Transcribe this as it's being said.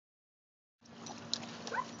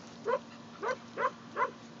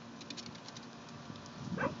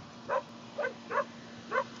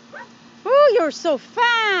you're so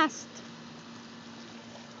fast.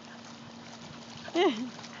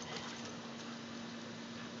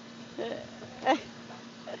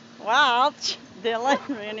 Wow, Dylan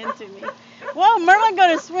ran into me. Whoa, Merlyn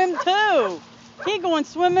going to swim too. He going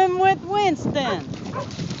swimming with Winston.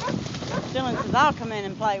 Dylan says, I'll come in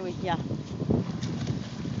and play with ya.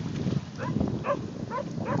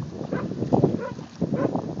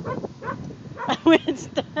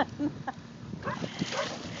 Winston.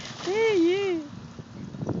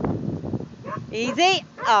 Easy.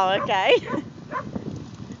 Oh, okay.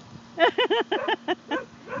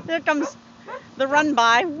 Here comes the run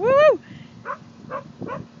by. Woo!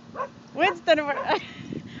 Winston, are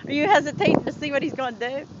you hesitating to see what he's going to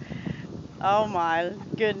do? Oh my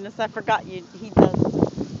goodness, I forgot he does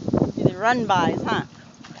the run bys, huh?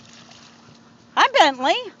 Hi,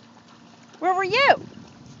 Bentley. Where were you?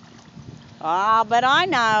 Oh, but I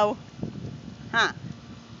know. Huh?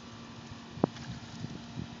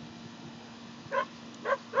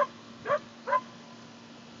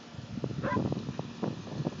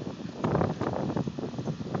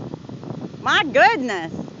 My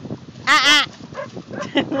goodness.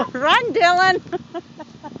 Run, Dylan.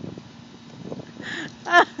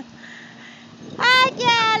 Hi,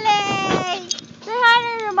 Kelly. Say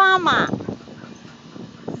hi to your mama.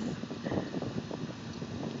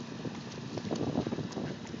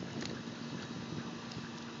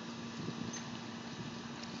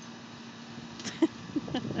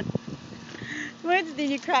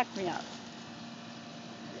 Winston, you crack me up.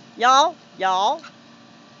 Y'all.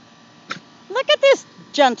 Look at this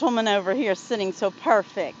gentleman over here sitting so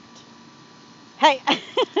perfect. Hey,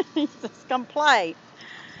 he's just come play.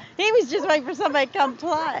 He was just waiting for somebody to come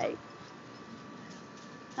play.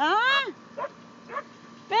 Huh?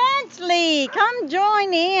 Bentley, come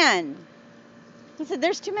join in. He said,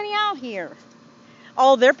 there's too many out here.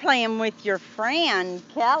 Oh, they're playing with your friend,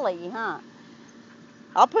 Kelly, huh?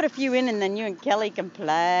 I'll put a few in and then you and Kelly can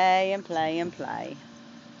play and play and play.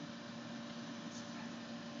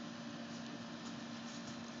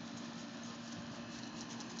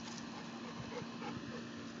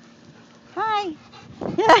 Hi.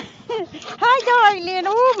 Hi, darling.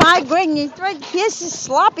 Oh, my goodness. This is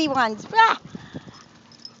sloppy ones. Ah,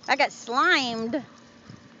 I got slimed.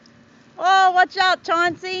 Oh, watch out,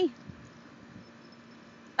 Chauncey.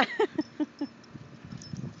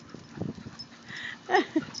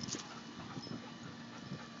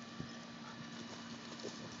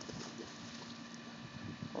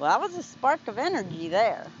 Well, that was a spark of energy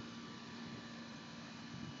there.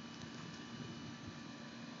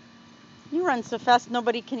 You run so fast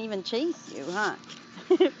nobody can even chase you, huh?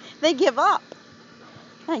 They give up.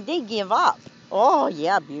 They give up. Oh,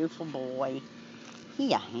 yeah, beautiful boy.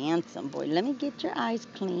 He a handsome boy. Let me get your eyes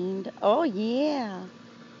cleaned. Oh, yeah.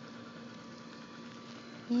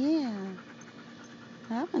 Yeah.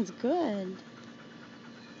 That one's good.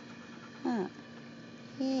 Huh.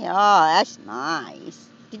 Yeah. Oh, that's nice.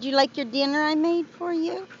 Did you like your dinner I made for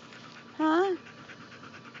you? Huh?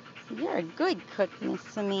 You're a good cook, Miss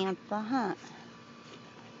Samantha, huh?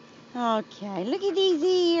 Okay, look at these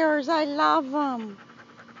ears. I love them.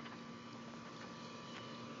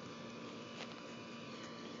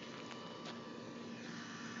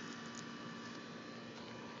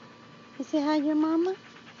 You say hi to your mama?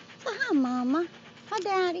 Say hi, mama. Hi,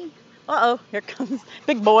 daddy. Uh-oh, here comes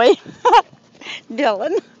big boy.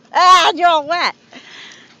 Dylan. Ah, you're all wet.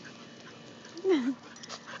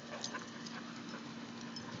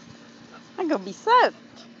 I'm going to be soaked.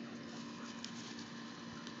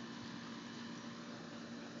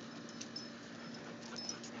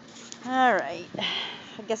 All right.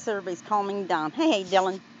 I guess everybody's calming down. Hey,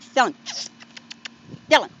 Dylan. Dylan.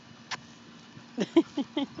 Dylan.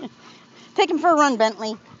 Take him for a run,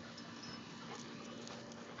 Bentley.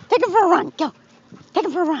 Take him for a run. Go. Take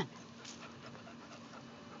him for a run.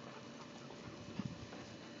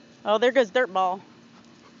 Oh, there goes Dirtball.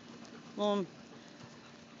 Little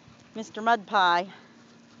Mr. Mud Pie.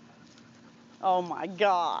 Oh my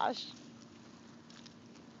gosh.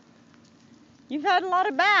 You've had a lot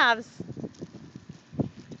of baths.